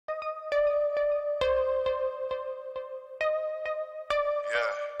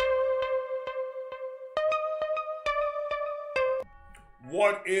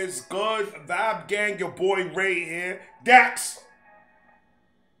What is good? Vibe Gang, your boy Ray here. Dax.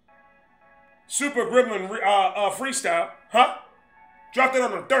 Super Gremlin Freestyle. Huh? Dropped it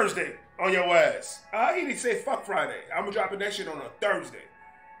on a Thursday on your ass. He didn't say fuck Friday. I'm dropping that shit on a Thursday.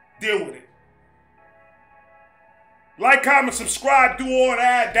 Deal with it. Like, comment, subscribe, do all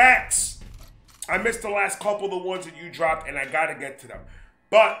that, Dax. I missed the last couple of the ones that you dropped, and I gotta get to them.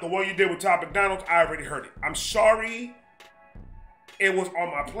 But the one you did with Top McDonald's, I already heard it. I'm sorry. It was on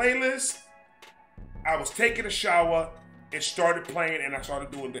my playlist. I was taking a shower. It started playing, and I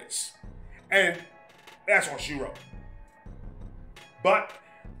started doing this. And that's what she wrote. But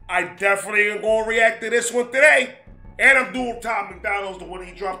I definitely am going to react to this one today. And I'm doing Top McDonald's, the one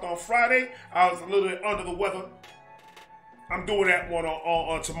he dropped on Friday. I was a little bit under the weather. I'm doing that one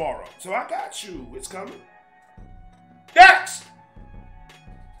on tomorrow. So I got you. It's coming. Dax!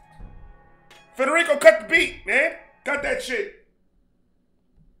 Federico, cut the beat, man. Cut that shit.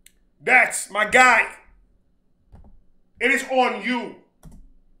 Dax, my guy. It is on you.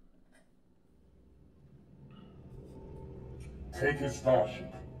 Take his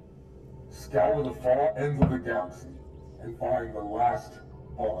starship, scour the far ends of the galaxy, and find the last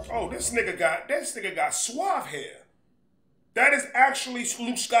boss. Oh, this nigga got suave hair. That is actually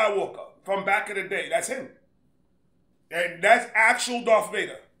Luke Skywalker from back in the day. That's him. And that's actual Darth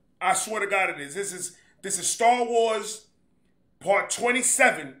Vader. I swear to God it is. This is Star Wars Part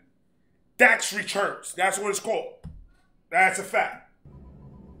 27. Dax Returns. That's what it's called. That's a fact.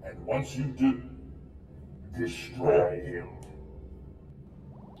 And once you do, destroy him.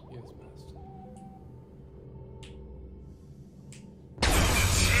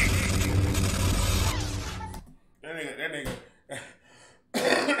 That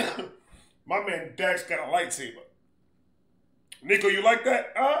nigga. My man Dax got a lightsaber. Nico, you like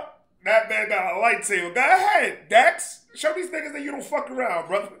that? That man got a lightsaber. Go ahead, Dax. Show these niggas that you don't fuck around,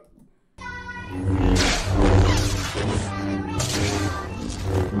 brother.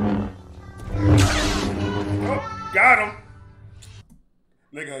 Oh, got him.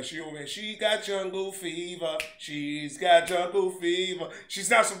 Look at her, she got jungle fever. She's got jungle fever. She's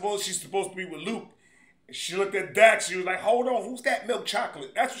supposed to be with Luke. She looked at Dax, she was like, hold on, who's that milk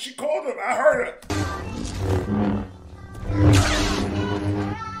chocolate? That's what she called him, I heard her.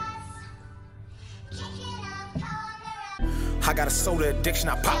 I got a soda addiction,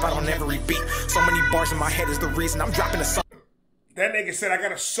 I pop out on every beat. So many bars in my head is the reason I'm dropping a song. That nigga said, I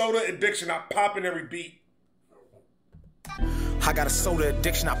got a soda addiction, I pop in every beat. I got a soda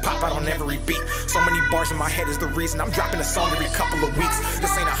addiction, I pop out on every beat. So many bars in my head is the reason I'm dropping a song every couple of weeks.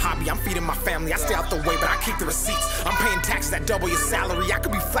 This ain't a hobby, I'm feeding my family, I stay out the way, but I keep the receipts. I'm paying taxes that double your salary, I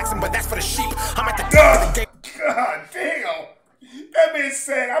could be flexing, but that's for the sheep. I'm at the top of the game. God damn. That man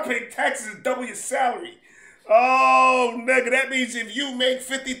said, I pay taxes that double your salary. Oh, nigga, that means if you make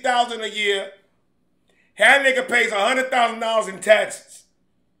 $50,000 a year, that nigga pays $100,000 in taxes.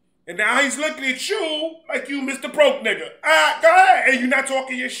 And now he's looking at you like you Mr. Broke nigga. Go ahead. And you not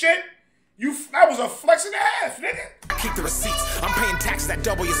talking your shit? That was a flex and a half, nigga. I keep the receipts. I'm paying taxes that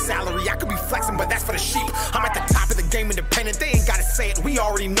double your salary. I could be flexing, but that's for the sheep. I'm at the top of the game independent. They ain't gotta say it. We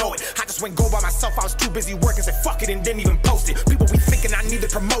already know it. I just went go by myself. I was too busy working. Said fuck it and didn't even post it. People be thinking I need the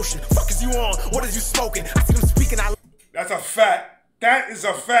promotion. Fuck is you on? What is you smoking? I see them speaking. That's a fact. That is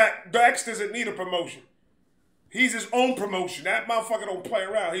a fact. Dax doesn't need a promotion. He's his own promotion. That motherfucker don't play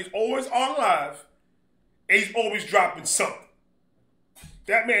around. He's always on live, and he's always dropping something.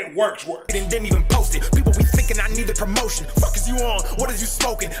 That man works. And didn't even post it. People be thinking I need the promotion. Fuck is you on? What is you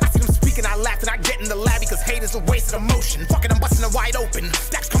smoking? I see them speaking, I laugh, and I get in the lab because hate is a waste of emotion. Fucking, I'm busting it wide open.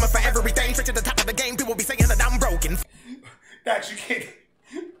 Dax coming for everything. Straight to the top of the game. People be saying that I'm broken. Dax, you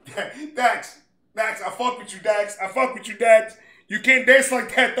can't. Dax, I fuck with you, Dax. I fuck with you, Dax. You can't dance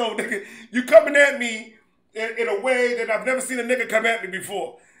like that, though, nigga. You coming at me in a way that I've never seen a nigga come at me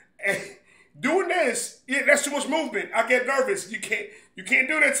before. And doing this, yeah, that's too much movement. I get nervous. You can't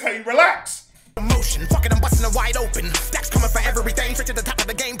do that till you relax. Emotion, fucking, I'm busting it wide open. Dax coming for everything. Straight to the top of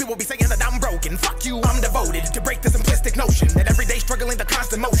the game. People be saying that I'm broken. Fuck you, I'm devoted to break the simplistic notion that every day struggling the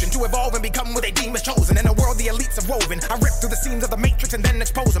constant motion to evolve and become what they deem as chosen. In a world the elites have woven, I ripped through the seams of the matrix and then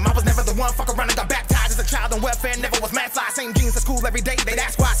expose them. I was never the one, fuck around and got baptized as a child on welfare. Never was mad fly, same jeans to school every day. They'd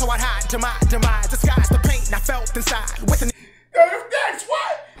ask why, so I'd hide to my demise. Disguise the pain I felt inside with an. Dax,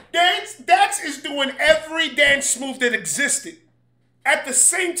 what? Dax is doing every dance move that existed at the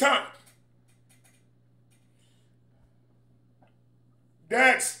same time.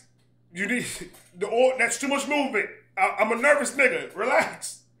 Dax, you need that's too much movement. I'm a nervous nigga.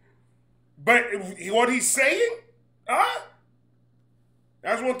 Relax. But what he's saying,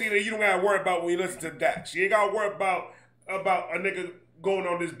 that's one thing that you don't gotta worry about when you listen to Dax. You ain't gotta worry about a nigga going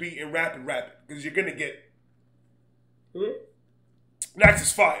on this beat and rapping, because you're gonna get. That's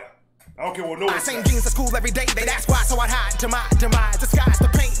just fire. I don't care what no one says. Same jeans to school every day, they'd ask why, so I'd hide to my demise. Disguise the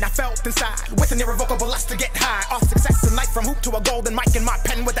pain I felt inside, with an irrevocable lust to get high. Off success tonight, from hoop to a golden mic in my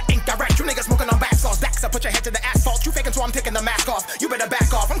pen with the ink I write. You niggas smoking on bath sauce, Dax, I put your head to the asphalt. You faking so I'm taking the mask off. You better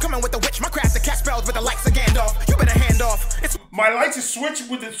back off, I'm coming with the witch. My craft to cast spells with the lights of Gandalf. You better hand off. It's my lights are switching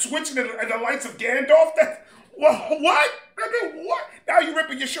with the switching and the lights of Gandalf? What? Nigga, what? Now you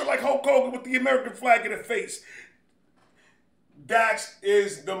ripping your shirt like Hulk Hogan with the American flag in the face. Dax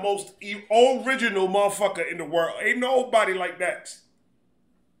is the most original motherfucker in the world. Ain't nobody like Dax.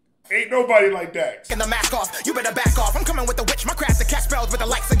 Ain't nobody like Dax. the mask off, you better back off. I'm coming with the witch, my craft to cast spells with the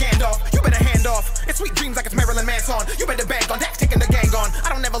lights of Gandalf. You better hand off. It's sweet dreams like it's Marilyn Manson. You better bang on Dax, taking the gang on. I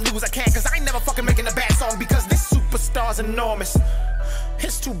don't never lose, I can't, cause I ain't never fucking making a bad song. Because this superstar's enormous.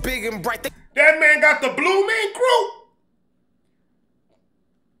 It's too big and bright. That man got the Blue Man Group.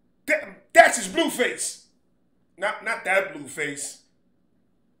 That's his Blueface. Not that Blueface.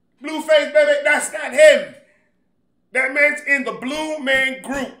 Blueface, baby, that's not him. That man's in the Blue Man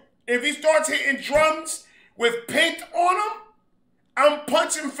Group. If he starts hitting drums with paint on him, I'm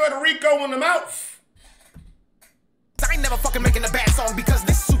punching Federico in the mouth. I ain't never fucking making a bad song because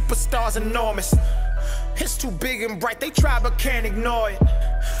this superstar's enormous. It's too big and bright, they try but can't ignore it.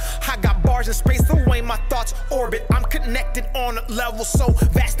 I got bars in space the way my thoughts orbit. I'm connected on a level so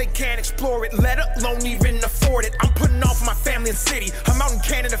vast they can't explore it, let alone even afford it. I'm putting on for my family and city. I'm out in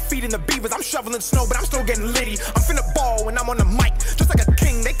Canada feeding the beavers. I'm shoveling snow but I'm still getting litty. I'm finna ball when I'm on the mic, just like a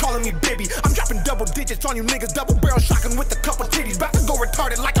king, they calling me Bibby. I'm dropping double digits on you niggas, double barrel shotgun with a couple titties. About to go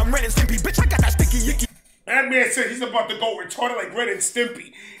retarded like I'm Ren and Stimpy. Bitch, I got that sticky icky. That man said he's about to go retarded like Ren and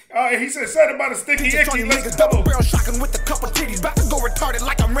Stimpy. He said something about a sticky icky. Niggas double barrel shotgun with a couple titties. About to go retarded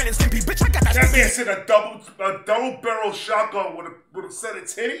like I'm Ren and Stimpy. Bitch, I got that. That man said a double barrel shotgun with a set of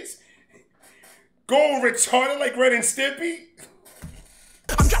titties. Going retarded like Ren and Stimpy.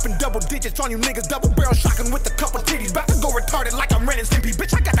 I'm dropping double digits on you niggas, double barrel shotgun with a couple titties. About to go retarded like I'm Ren and Stimpy.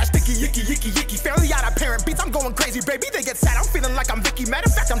 Bitch, I got that sticky yicky. Fairly out of parent beats, I'm going crazy, baby. They get sad, I'm feeling like I'm Vicky. Matter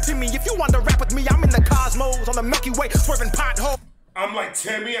of fact, I'm Timmy. If you want to rap with me, I'm in the cosmos on the Milky Way, swerving pothole. I'm like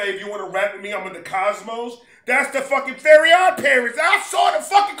Timmy. If you want to rap with me, I'm in the cosmos. That's the fucking Fairy Odd Parents. I saw the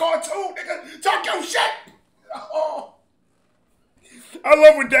fucking cartoon, nigga. Talk your shit. Oh. I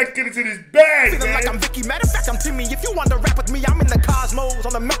love when Dax gets into his bag, feeling man. like I'm Vicky. Matter of fact, I'm Timmy. If you want to rap with me, I'm in the cosmos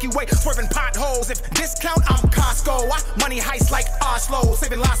on the Milky Way, swerving potholes. If discount, I'm Costco. Money heist like Oslo,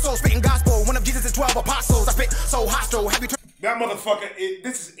 saving lost souls, spitting gospel. One of Jesus' 12 apostles. I spit so hostile. Have you that motherfucker?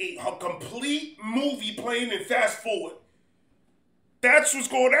 This is a complete movie playing in fast forward. That's what's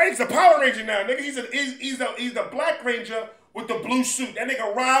going on. He's a Power Ranger now, nigga. He's the Black Ranger with the blue suit. That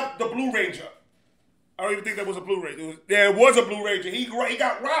nigga robbed the Blue Ranger. I don't even think that was a Blue Ranger. There was a Blue Ranger. He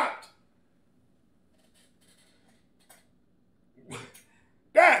got robbed.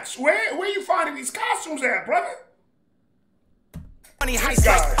 That's where you finding these costumes at, brother? Money heist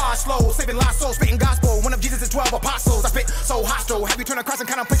like Oslo, saving lost souls, spitting gospel. One of Jesus' 12 apostles. I spit so hostile. Have you turned across and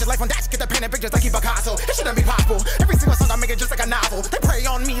count on pictures life on Dax? Get the pen and pictures like he Picasso. It shouldn't be possible. Every single song I make it just like a novel. They pray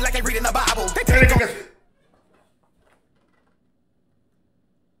on me like they read in the Bible. They take on.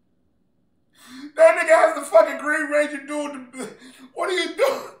 That nigga has the fucking Green Ranger doing the. What are you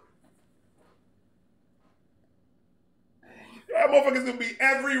doing? That motherfucker's gonna be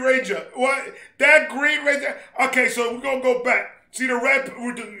every Ranger. What? That Green Ranger. Okay, so we're gonna go back. See the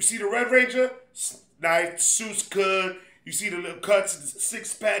Red Ranger? Nice, suit's good. You see the little cuts, the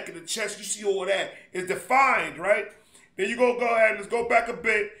six-pack in the chest. You see all that. It's defined, right? Then you go ahead. Let's go back a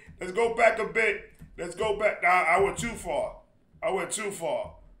bit. Let's go back. Nah, I went too far.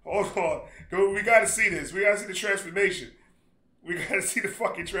 Hold on. We gotta see this. We gotta see the transformation. We gotta see the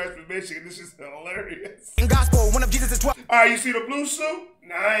fucking transformation. This is hilarious. In gospel, one of Jesus' 12. Alright, you see the blue suit?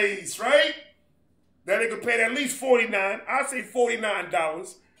 Nice, right? That nigga paid at least $49. I'd say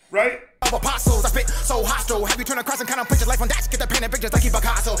 $49, right? Apostles, I spit so hostile. Have you turned across and count on pictures life on Dax? Get the pen and pictures like he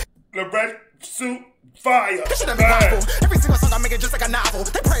Picasso. The red suit, fire. This shouldn't be possible. Every single song I make it just like a novel.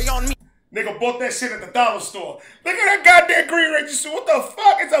 They pray on me. Nigga bought that shit at the dollar store. Look at that goddamn Green Ranger suit. What the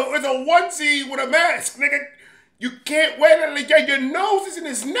fuck? It's a onesie with a mask, nigga. You can't wear that. Like, your nose is in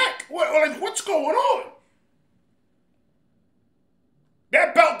his neck. What's going on?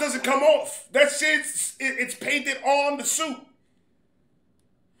 That belt doesn't come off. That shit's it's painted on the suit.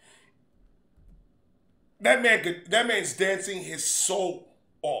 That man's dancing his soul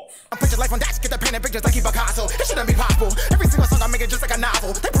off. Pictures life on Dax, get the pen and pictures like he Picasso. It shouldn't be possible. Every single song I make it just like a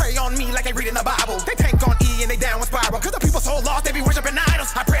novel. They pray on me like they read in the Bible. They tank on E and they down with spiral. Cause the people so lost, they be worshiping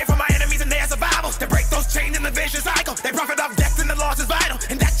idols. I pray for my enemies and their survival. They break those chains in the vicious cycle. They profit off death and the loss is vital.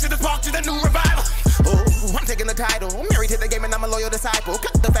 taking the title. Married to the game and I'm a loyal disciple.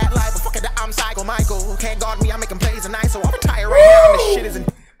 Cut the fat life, but fuck it, I'm Psycho Michael. Can't guard me, I'm making plays and nice, so I'll retire right now. This shit isn't.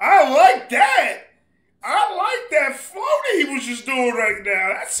 I like that. I like that flow that he was just doing right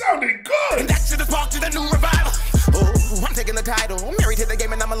now. That sounded good. And that shit is part to the new revival. Oh, I'm taking the title. Married to the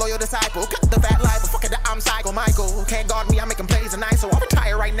game and I'm a loyal disciple. Cut the fat life, but fuck it, I'm Psycho Michael. Can't guard me, I'm making plays and nice, so I'll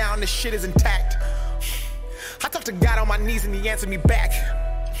retire right now and this shit is intact. I talked to God on my knees and he answered me back.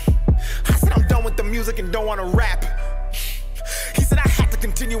 I said I'm done with the music and don't wanna rap. He said I had to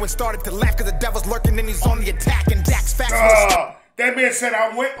continue and started to laugh cause the devil's lurking and he's on the attack. And Dax facts that man said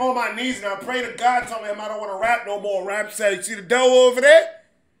I went on my knees and I prayed to God, told him I don't want to rap no more. Rap said, you see the devil over there?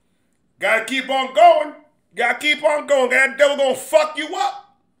 Gotta keep on going. Gotta keep on going. That devil gonna fuck you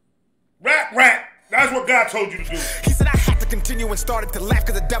up. Rap. That's what God told you to do. He said I had to continue and started to laugh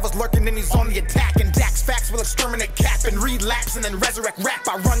cause the devil's lurking and he's on the attack. And Dax facts will exterminate cap and relapse and then resurrect rap.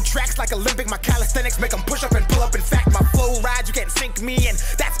 I run tracks like Olympic, my calisthenics make them push up and pull up. In fact, my flow rides, you can't sink me and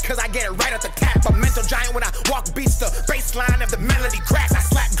that's cause I get it right at the tap. A mental giant when I walk beats, the baseline of the melody cracks. I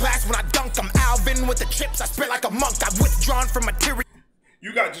slap glass when I dunk, I'm Alvin with the chips, I spit like a monk. I've withdrawn from material.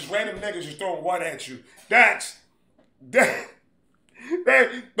 You got just random niggas just throwing what at you. The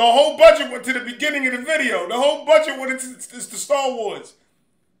whole budget went to the beginning of the video. The whole budget went into the Star Wars.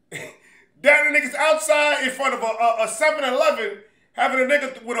 That niggas outside in front of a 7-Eleven having a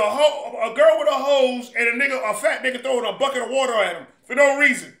nigga with a girl with a hose and a fat nigga throwing a bucket of water at him for no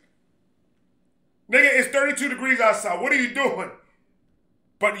reason. Nigga, it's 32 degrees outside. What are you doing?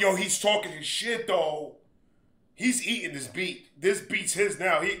 But yo, he's talking his shit though. He's eating this beat. This beat's his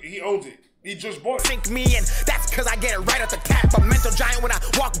now. He owns it. He just bought it. Think me and that's cause I get it right at the tap. A mental giant when I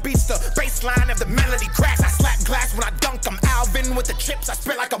walk beats, the baseline of the melody cracks. I slap glass when I dunk, I'm Alvin with the chips, I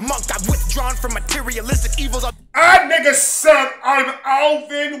spit like a monk. I've withdrawn from materialistic evils. Nigga said I'm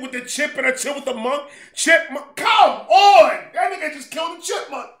Alvin with the chip and I chill with the monk. Chipmunk, come on! That nigga just killed the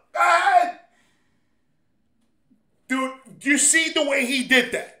chipmunk. Dude, you see the way he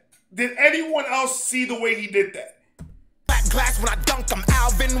did that? Did anyone else see the way he did that? Glass when I dunk, I'm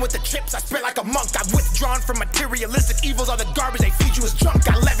Alvin with the chips, I spit like a monk. I've withdrawn from materialistic evils, all the garbage they feed you is junk.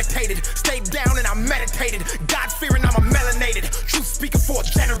 I levitated, stayed down and I meditated. God fearing, I'm a melanated truth speaker for a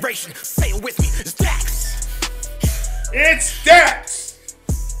generation. Say it with me, it's Dax. It's Dax.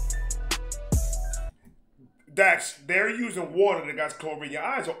 Dax, they're using water that got chlorine. Your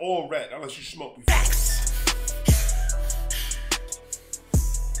eyes are all red unless you smoke before. Dax.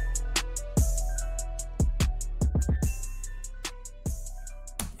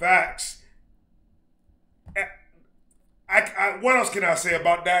 Facts. What else can I say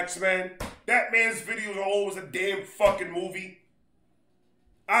about Dax, man? That man's videos are always a damn fucking movie.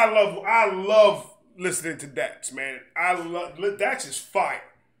 I love listening to Dax, man. Dax is fire.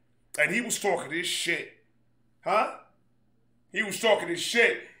 And he was talking this shit. Huh? He was talking this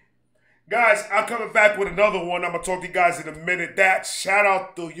shit. Guys, I'm coming back with another one. I'm going to talk to you guys in a minute. Dax, shout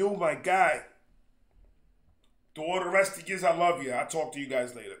out to you, my guy. To all the rest of you, I love you. I'll talk to you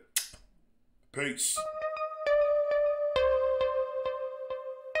guys later. Peace.